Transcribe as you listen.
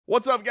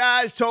What's up,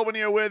 guys? Tobin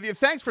here with you.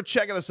 Thanks for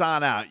checking us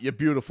on out. You're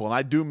beautiful, and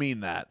I do mean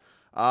that.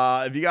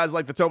 If you guys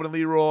like the Tobin and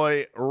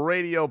Leroy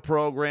radio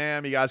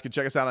program, you guys can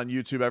check us out on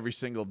YouTube every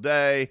single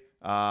day.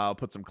 I'll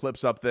put some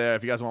clips up there.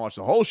 If you guys want to watch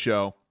the whole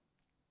show,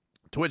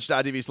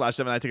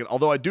 twitch.tv/7night ticket.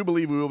 Although I do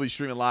believe we will be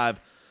streaming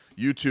live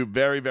YouTube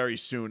very, very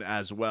soon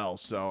as well.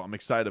 So I'm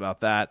excited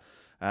about that,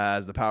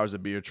 as the powers that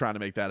be are trying to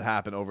make that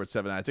happen over at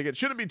 7 Night Ticket.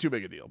 Shouldn't be too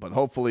big a deal, but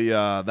hopefully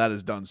that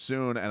is done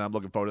soon, and I'm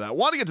looking forward to that.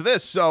 Want to get to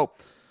this. So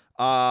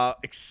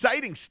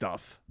exciting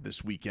stuff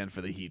this weekend for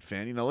the Heat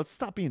fan. You know, let's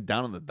stop being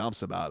down in the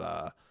dumps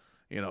about,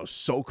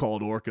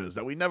 so-called orcas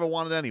that we never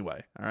wanted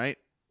anyway, all right?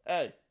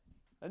 Hey,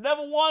 I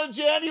never wanted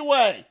you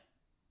anyway.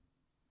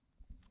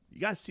 You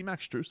guys see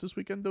Max Strus this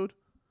weekend, dude?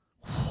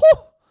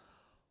 Woo!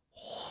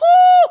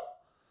 Woo!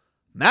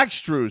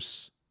 Max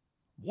Strus.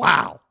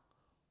 Wow.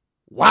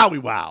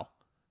 Wowie wow.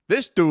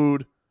 This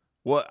dude,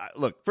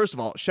 look, first of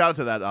all, shout out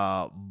to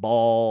that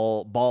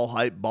ball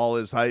hype, ball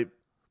is hype,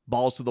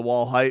 balls to the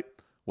wall hype.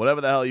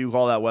 Whatever the hell you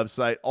call that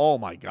website. Oh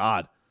my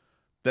God.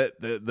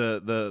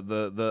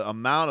 The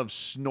amount of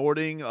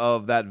snorting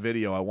of that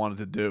video I wanted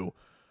to do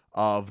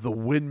of the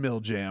windmill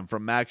jam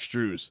from Max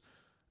Strus.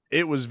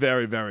 It was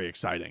very, very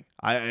exciting.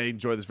 I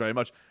enjoy this very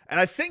much. And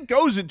I think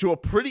goes into a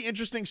pretty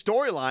interesting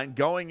storyline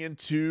going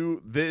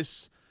into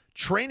this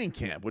training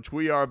camp, which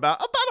we are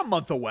about a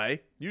month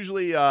away.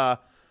 Usually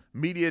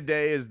media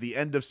day is the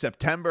end of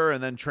September,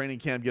 and then training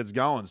camp gets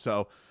going.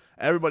 So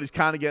everybody's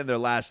kind of getting their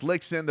last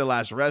licks in, their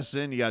last rests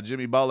in. You got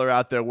Jimmy Butler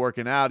out there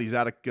working out. He's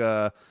out of,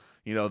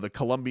 the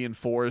Colombian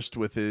forest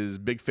with his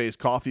big face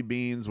coffee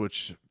beans,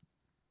 which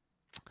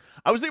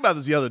I was thinking about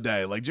this the other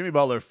day. Like, Jimmy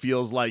Butler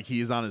feels like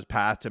he's on his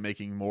path to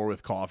making more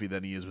with coffee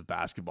than he is with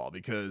basketball,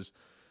 because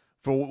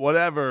for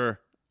whatever,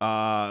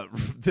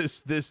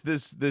 this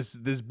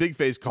big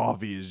face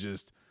coffee is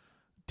just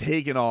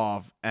taking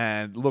off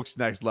and looks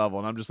next level.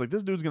 And I'm just like,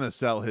 this dude's going to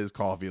sell his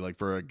coffee like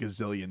for $1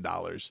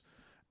 gazillion.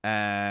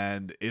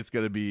 And it's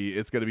gonna be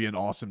an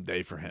awesome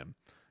day for him,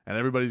 and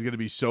everybody's gonna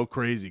be so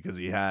crazy because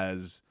he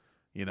has,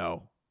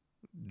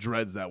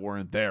 dreads that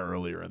weren't there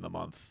earlier in the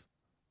month.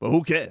 But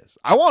who cares?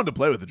 I wanted to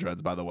play with the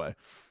dreads, by the way.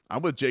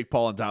 I'm with Jake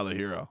Paul and Tyler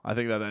Herro. I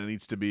think that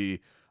needs to be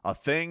a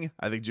thing.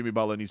 I think Jimmy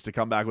Butler needs to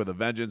come back with a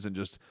vengeance and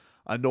just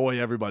annoy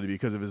everybody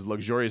because of his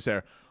luxurious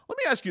hair. Let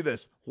me ask you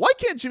this: why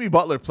can't Jimmy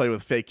Butler play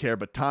with fake hair,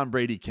 but Tom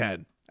Brady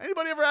can?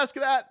 Anybody ever ask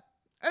that?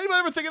 Anybody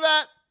ever think of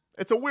that?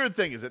 It's a weird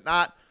thing, is it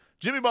not?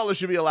 Jimmy Butler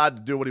should be allowed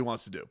to do what he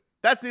wants to do.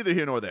 That's neither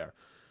here nor there.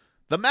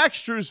 The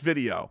Max Strus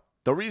video,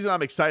 the reason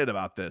I'm excited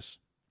about this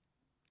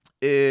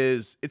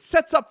is it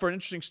sets up for an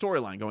interesting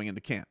storyline going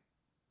into camp.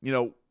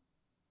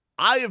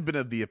 I have been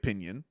of the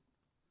opinion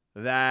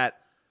that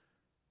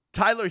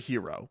Tyler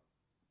Herro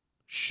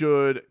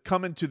should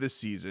come into this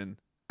season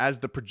as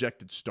the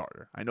projected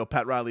starter. I know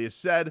Pat Riley has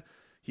said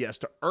he has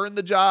to earn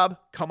the job.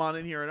 Come on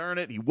in here and earn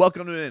it. He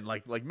welcomed him in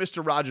like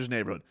Mr. Rogers'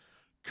 neighborhood.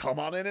 Come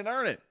on in and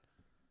earn it.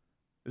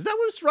 Is that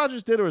what Mr.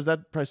 Rogers did, or is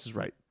that Price is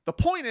Right? The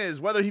point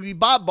is, whether he be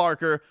Bob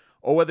Barker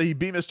or whether he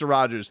be Mr.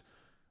 Rogers,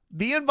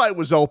 the invite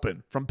was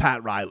open from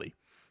Pat Riley.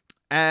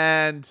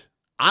 And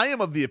I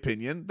am of the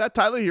opinion that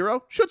Tyler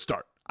Herro should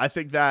start. I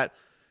think that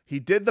he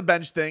did the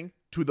bench thing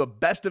to the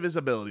best of his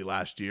ability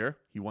last year.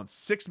 He won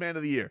 6th Man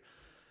of the Year.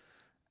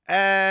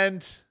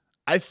 And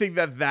I think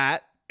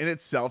that in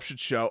itself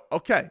should show,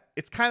 okay,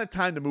 it's kind of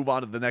time to move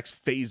on to the next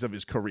phase of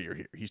his career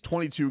here. He's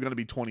 22, going to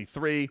be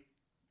 23.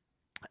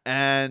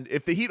 And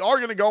if the Heat are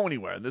going to go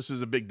anywhere, and this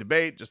was a big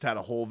debate, just had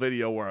a whole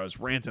video where I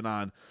was ranting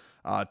on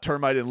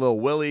Termite and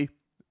Lil Willie,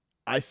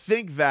 I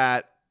think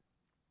that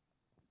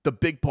the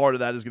big part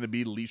of that is going to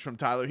be leaps from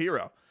Tyler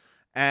Herro.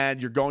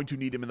 And you're going to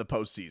need him in the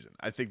postseason.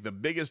 I think the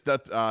biggest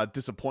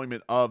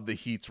disappointment of the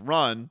Heat's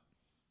run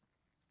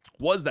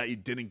was that you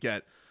didn't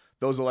get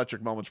those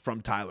electric moments from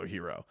Tyler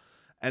Herro.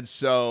 And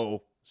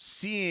so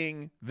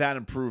seeing that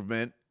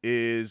improvement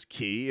is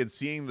key, and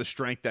seeing the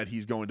strength that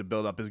he's going to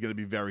build up is going to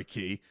be very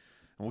key.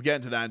 And we'll get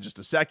into that in just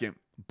a second.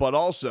 But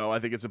also, I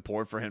think it's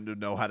important for him to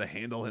know how to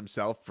handle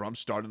himself from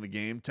starting the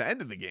game to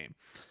ending the game.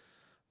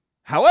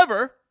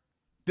 However,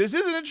 this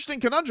is an interesting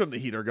conundrum the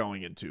Heat are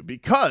going into,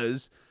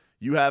 because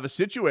you have a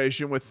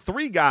situation with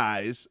 3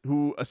 guys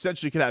who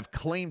essentially could have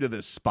claim to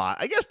this spot.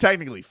 I guess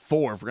technically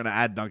 4 if we're going to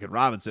add Duncan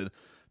Robinson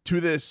to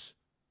this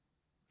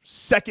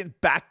second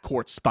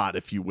backcourt spot,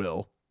 if you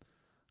will.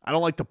 I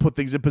don't like to put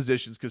things in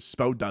positions because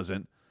Spo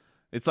doesn't.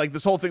 It's like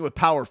this whole thing with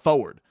power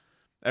forward.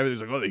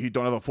 Everything's like, oh, the Heat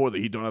don't have a 4, the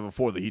Heat don't have a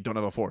 4, the Heat don't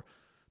have a 4.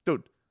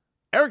 Dude,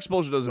 Eric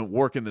Spoelstra doesn't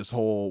work in this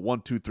whole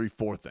 1, 2, 3,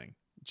 4 thing.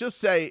 Just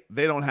say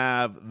they don't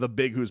have the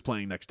big who's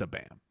playing next to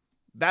Bam.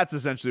 That's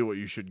essentially what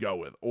you should go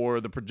with,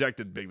 or the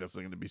projected big that's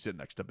going to be sitting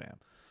next to Bam.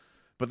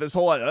 But this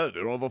whole, they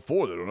don't have a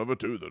 4, they don't have a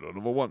 2, they don't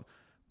have a 1.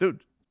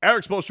 Dude,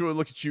 Eric Spoelstra would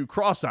look at you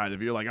cross-eyed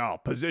if you're like, oh,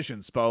 position,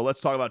 Spo, let's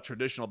talk about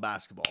traditional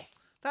basketball.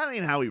 That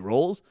ain't how he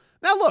rolls.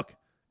 Now, look,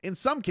 in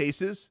some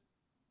cases,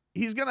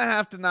 he's going to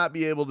have to not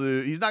be able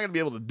to, he's not going to be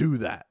able to do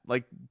that.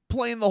 Like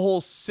playing the whole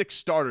 6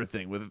 starter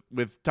thing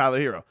with Tyler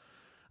Herro.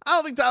 I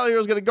don't think Tyler Herro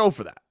is going to go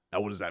for that.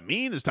 Now, what does that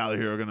mean? Is Tyler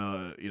Herro going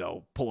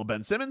to, pull a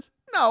Ben Simmons?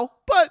 No,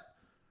 but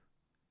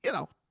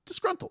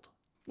disgruntled.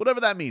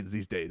 Whatever that means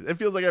these days. It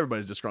feels like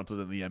everybody's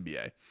disgruntled in the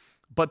NBA.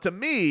 But to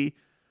me,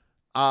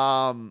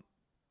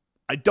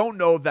 I don't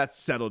know if that's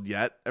settled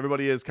yet.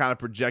 Everybody has kind of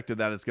projected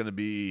that it's going to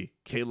be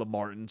Caleb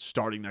Martin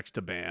starting next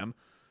to Bam.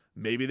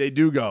 Maybe they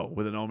do go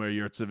with an Omer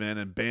Yurtseven,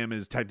 and Bam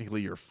is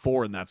technically your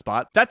 4 in that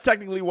spot. That's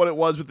technically what it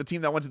was with the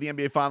team that went to the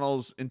NBA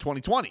Finals in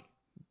 2020.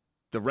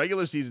 The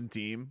regular season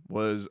team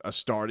was a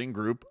starting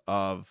group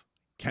of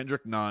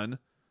Kendrick Nunn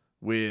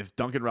with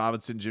Duncan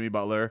Robinson, Jimmy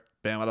Butler,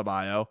 Bam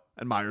Adebayo,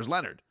 and Myers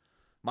Leonard.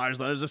 Myers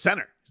Leonard's a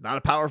center. He's not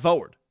a power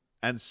forward.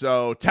 And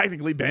so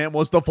technically Bam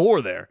was the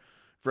 4 there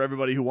for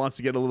everybody who wants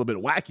to get a little bit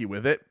wacky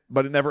with it,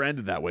 but it never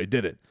ended that way,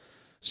 did it?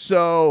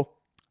 So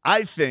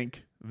I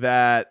think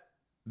that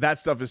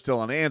stuff is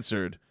still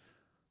unanswered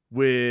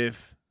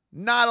with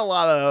not a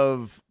lot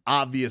of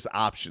obvious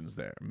options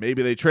there.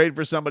 Maybe they trade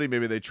for somebody.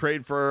 Maybe they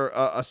trade for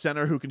a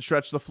center who can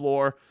stretch the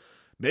floor.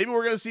 Maybe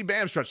we're going to see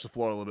Bam stretch the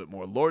floor a little bit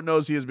more. Lord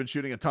knows he has been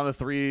shooting a ton of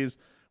threes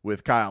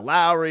with Kyle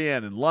Lowry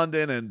and in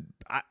London. And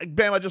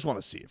Bam, I just want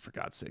to see it, for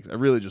God's sakes. I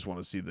really just want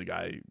to see the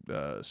guy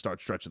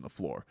start stretching the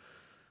floor.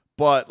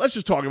 But let's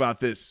just talk about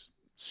this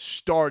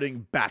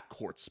starting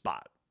backcourt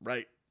spot,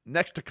 right?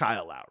 Next to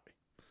Kyle Lowry.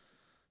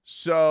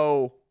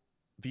 So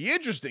the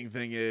interesting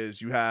thing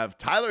is you have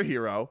Tyler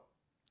Herro,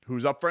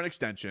 who's up for an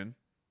extension.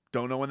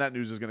 Don't know when that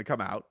news is going to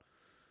come out.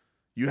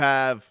 You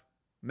have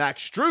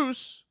Max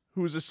Strus,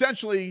 who's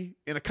essentially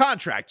in a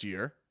contract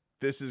year.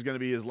 This is going to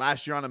be his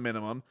last year on a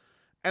minimum.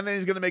 And then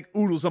he's going to make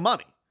oodles of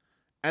money.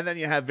 And then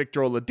you have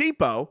Victor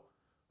Oladipo,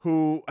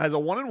 who has a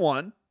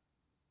 1-1,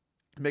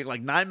 make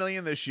like $9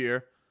 million this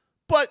year.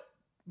 But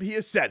he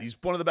has said he's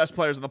one of the best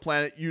players on the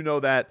planet. You know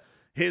that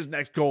his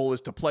next goal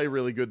is to play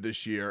really good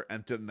this year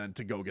and then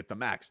to go get the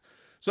max.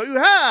 So you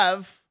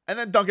have, and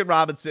then Duncan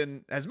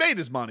Robinson has made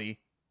his money,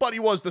 but he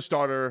was the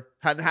starter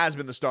and has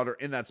been the starter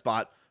in that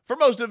spot for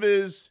most of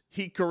his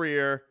Heat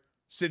career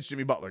since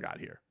Jimmy Butler got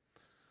here.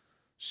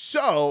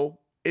 So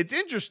it's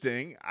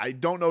interesting. I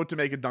don't know what to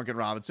make of Duncan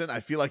Robinson. I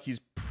feel like he's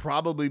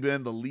probably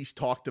been the least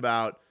talked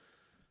about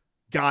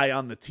guy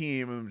on the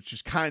team, which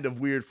is kind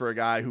of weird for a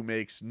guy who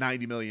makes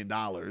 $90 million.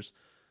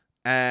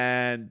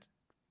 And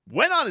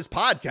went on his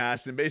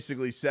podcast and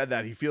basically said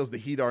that he feels the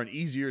Heat are an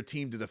easier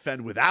team to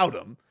defend without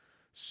him.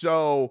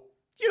 So,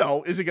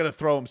 is he going to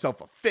throw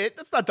himself a fit?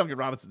 That's not Duncan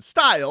Robinson's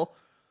style,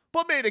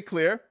 but made it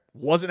clear,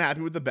 wasn't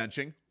happy with the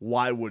benching.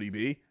 Why would he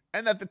be?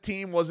 And that the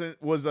team was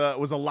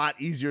a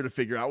lot easier to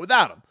figure out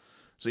without him.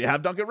 So you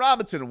have Duncan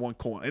Robinson in one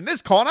corner. In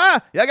this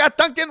corner, you got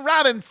Duncan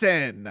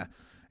Robinson.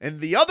 In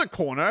the other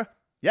corner,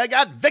 you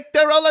got Victor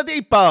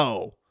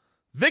Oladipo.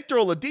 Victor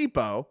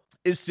Oladipo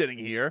is sitting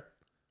here,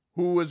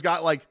 who has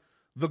got like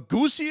the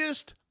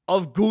goosiest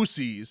of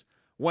goosies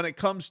when it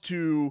comes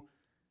to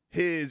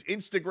his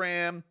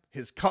Instagram,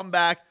 his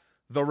comeback,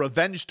 the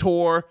revenge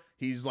tour.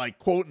 He's like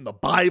quoting the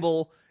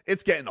Bible.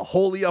 It's getting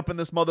holy up in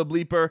this mother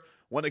bleeper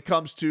when it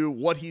comes to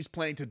what he's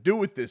planning to do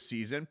with this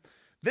season.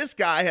 This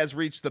guy has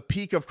reached the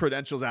peak of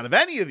credentials out of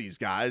any of these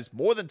guys,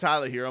 more than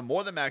Tyler Herro,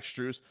 more than Max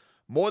Strus,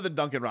 more than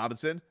Duncan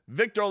Robinson.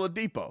 Victor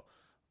Oladipo,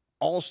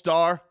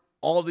 all-star,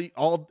 all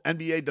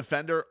NBA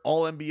defender,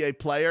 all NBA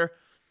player.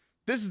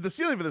 This is the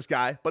ceiling for this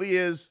guy, but he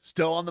is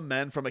still on the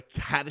mend from a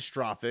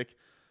catastrophic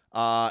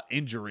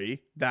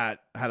injury that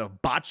had a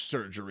botched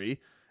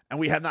surgery, and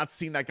we have not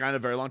seen that guy in a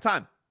very long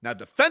time. Now,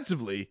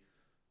 defensively,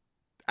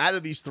 out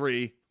of these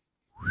three,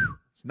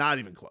 it's not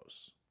even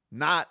close.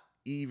 Not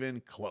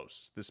even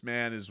close. This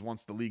man is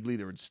once the league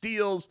leader in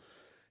steals.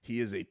 He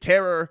is a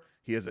terror.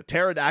 He is a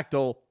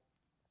pterodactyl.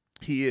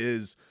 He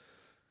is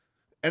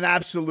an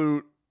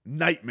absolute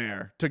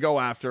nightmare to go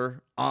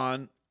after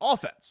on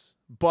offense.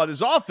 But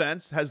his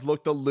offense has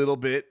looked a little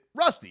bit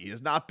rusty. He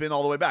has not been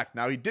all the way back.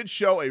 Now, he did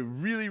show a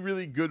really,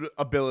 really good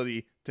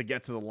ability to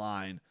get to the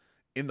line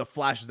in the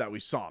flashes that we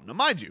saw him. Now,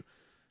 mind you,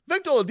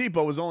 Victor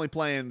Oladipo was only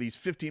playing these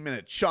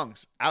 15-minute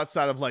chunks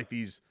outside of like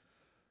these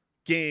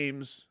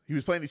games. He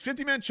was playing these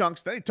 15-minute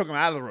chunks. Then he took him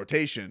out of the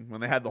rotation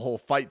when they had the whole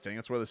fight thing.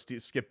 That's where the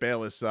Skip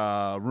Bayless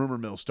rumor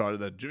mill started,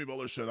 that Jimmy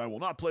Butler said, "I will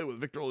not play with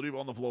Victor Oladipo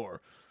on the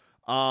floor."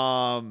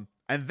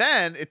 And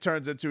then it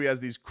turns into he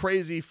has these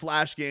crazy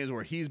flash games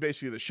where he's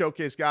basically the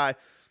showcase guy,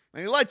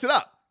 and he lights it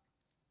up.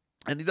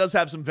 And he does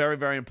have some very,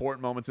 very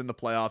important moments in the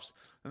playoffs.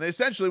 And they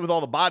essentially, with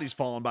all the bodies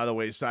falling by the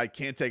wayside,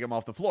 can't take him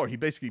off the floor. He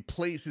basically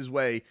plays his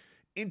way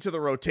into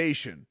the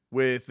rotation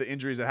with the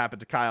injuries that happened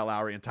to Kyle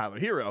Lowry and Tyler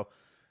Herro.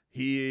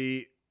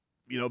 He,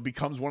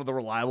 becomes one of the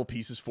reliable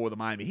pieces for the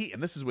Miami Heat.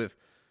 And this is with,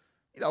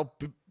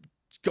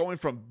 going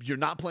from you're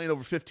not playing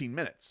over 15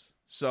 minutes.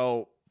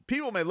 So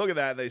people may look at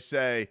that and they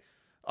say,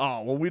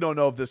 oh, well, we don't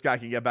know if this guy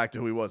can get back to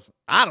who he was.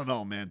 I don't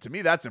know, man. To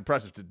me, that's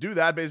impressive. To do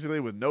that basically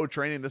with no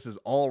training, this is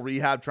all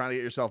rehab, trying to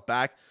get yourself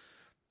back.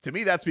 To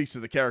me, that speaks to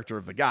the character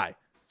of the guy.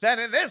 Then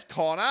in this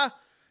corner,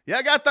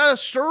 you got the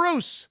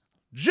Strus,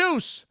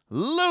 juice,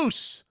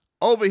 loose.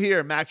 Over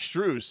here, Max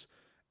Strus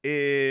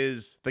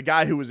is the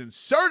guy who was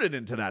inserted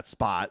into that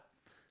spot.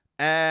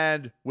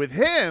 And with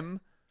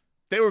him,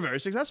 they were very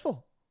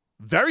successful.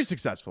 Very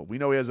successful. We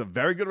know he has a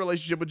very good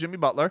relationship with Jimmy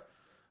Butler.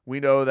 We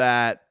know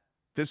that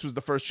this was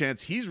the first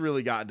chance he's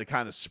really gotten to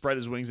kind of spread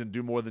his wings and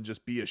do more than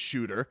just be a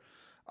shooter.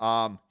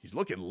 He's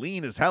looking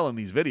lean as hell in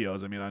these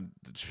videos. I mean, I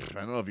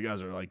don't know if you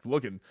guys are like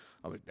looking.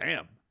 I was like,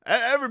 damn,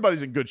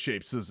 everybody's in good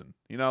shape, Sizzin.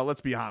 You know,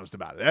 let's be honest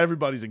about it.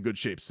 Everybody's in good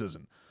shape,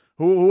 Sizzin.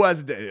 Who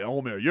has a day?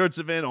 Omer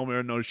Yurtsevin,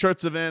 Omer No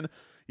Shirtsevin.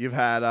 You've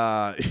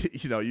had,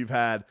 you've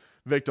had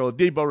Victor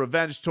Oladipo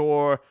Revenge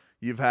Tour.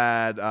 You've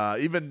had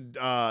even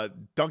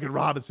Duncan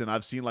Robinson.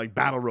 I've seen like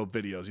battle rope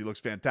videos. He looks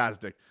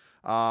fantastic.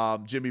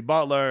 Jimmy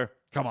Butler.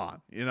 Come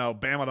on.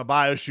 Bam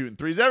Adebayo shooting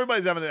threes.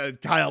 Everybody's having a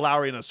Kyle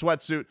Lowry in a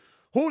sweatsuit.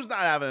 Who's not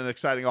having an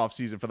exciting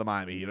offseason for the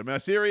Miami Heat? I mean, I'm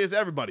serious.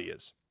 Everybody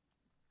is.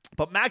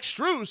 But Max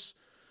Strus,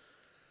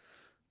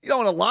 in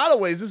a lot of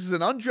ways, this is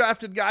an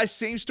undrafted guy.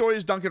 Same story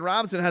as Duncan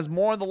Robinson, has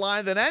more on the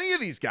line than any of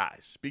these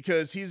guys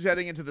because he's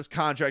heading into this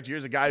contract year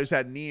as a guy who's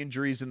had knee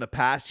injuries in the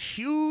past.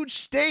 Huge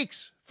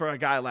stakes for a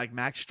guy like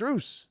Max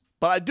Strus.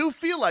 But I do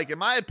feel like, in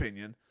my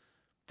opinion,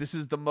 this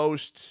is the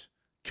most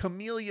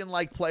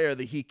chameleon-like player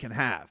the Heat can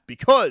have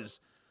because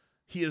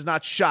he is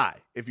not shy.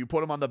 If you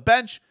put him on the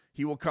bench,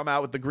 he will come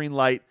out with the green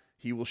light.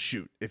 He will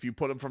shoot. If you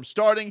put him from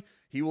starting,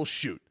 he will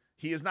shoot.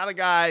 He is not a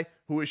guy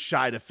who is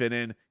shy to fit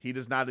in. He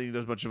does not need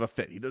as much of a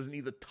fit. He doesn't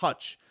need the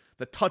touch.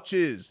 The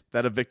touches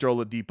that a Victor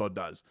Oladipo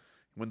does.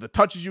 When the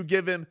touches you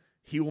give him,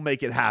 he will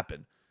make it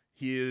happen.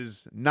 He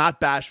is not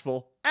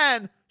bashful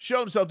and showed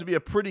himself to be a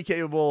pretty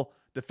capable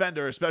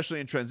defender, especially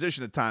in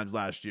transition at times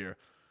last year.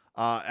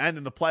 And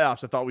in the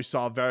playoffs, I thought we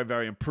saw a very,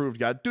 very improved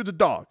guy. Dude's a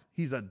dog.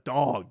 He's a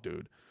dog,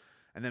 dude.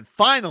 And then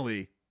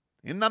finally,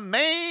 in the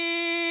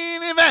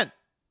main event,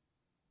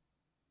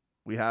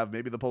 we have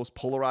maybe the most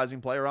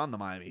polarizing player on the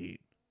Miami Heat.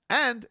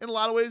 And, in a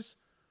lot of ways,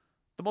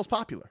 the most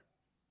popular.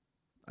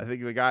 I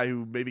think the guy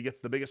who maybe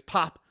gets the biggest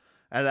pop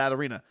out of that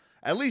arena.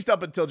 At least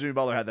up until Jimmy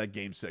Butler had that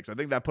Game 6. I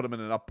think that put him in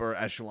an upper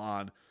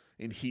echelon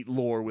in Heat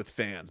lore with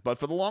fans. But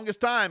for the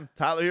longest time,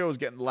 Tyler Herro was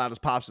getting the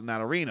loudest pops in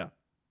that arena.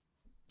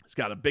 He's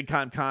got a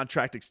big-time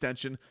contract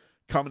extension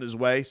coming his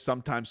way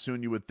sometime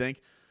soon, you would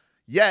think.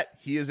 Yet,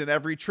 he is in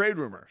every trade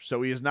rumor.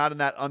 So he is not in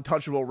that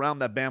untouchable realm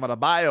that Bam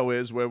Adebayo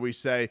is, where we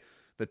say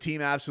the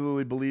team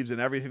absolutely believes in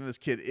everything this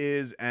kid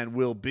is and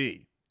will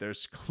be.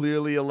 There's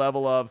clearly a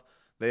level of,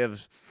 they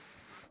have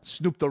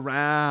snooped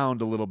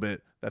around a little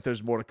bit, that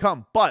there's more to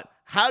come. But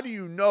how do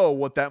you know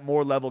what that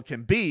more level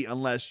can be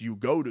unless you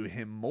go to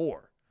him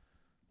more?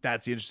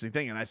 That's the interesting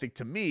thing. And I think,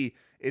 to me,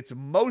 it's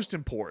most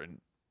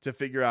important to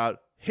figure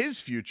out his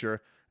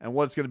future and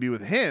what it's going to be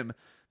with him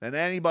than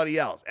anybody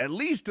else, at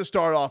least to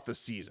start off the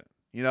season.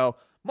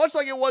 Much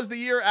like it was the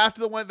year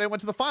after they went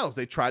to the finals.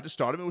 They tried to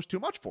start him. It was too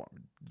much for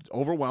him.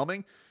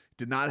 Overwhelming.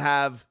 Did not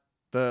have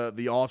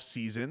the off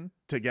season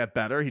to get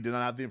better. He did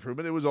not have the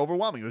improvement. It was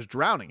overwhelming. It was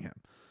drowning him.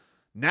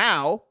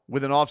 Now,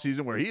 with an off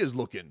season where he is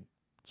looking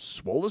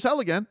swole as hell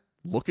again,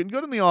 looking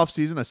good in the off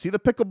season. I see the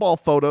pickleball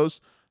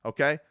photos.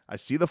 Okay, I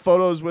see the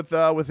photos with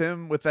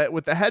him with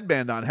the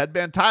headband on,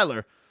 headband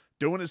Tyler,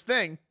 doing his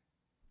thing.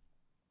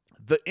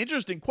 The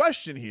interesting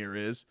question here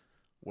is,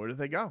 where do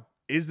they go?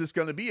 Is this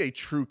going to be a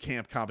true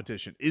camp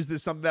competition? Is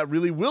this something that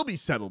really will be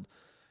settled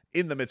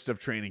in the midst of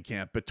training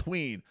camp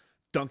between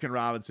Duncan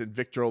Robinson,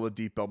 Victor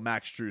Oladipo,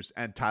 Max Strus,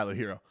 and Tyler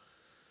Herro?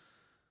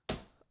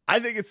 I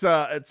think it's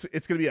going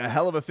to be a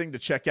hell of a thing to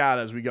check out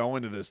as we go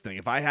into this thing.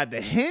 If I had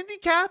to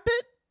handicap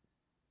it,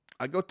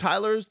 I go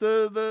Tyler's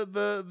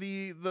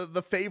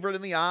the favorite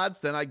in the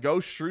odds. Then I go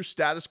Strus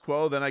status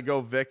quo. Then I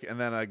go Vic, and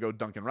then I go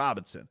Duncan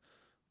Robinson.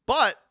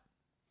 But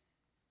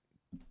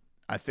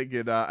I think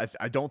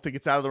I don't think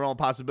it's out of the realm of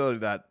possibility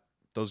that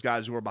those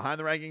guys who are behind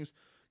the rankings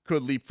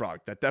could leapfrog.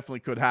 That definitely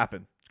could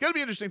happen. It's going to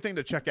be an interesting thing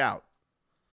to check out.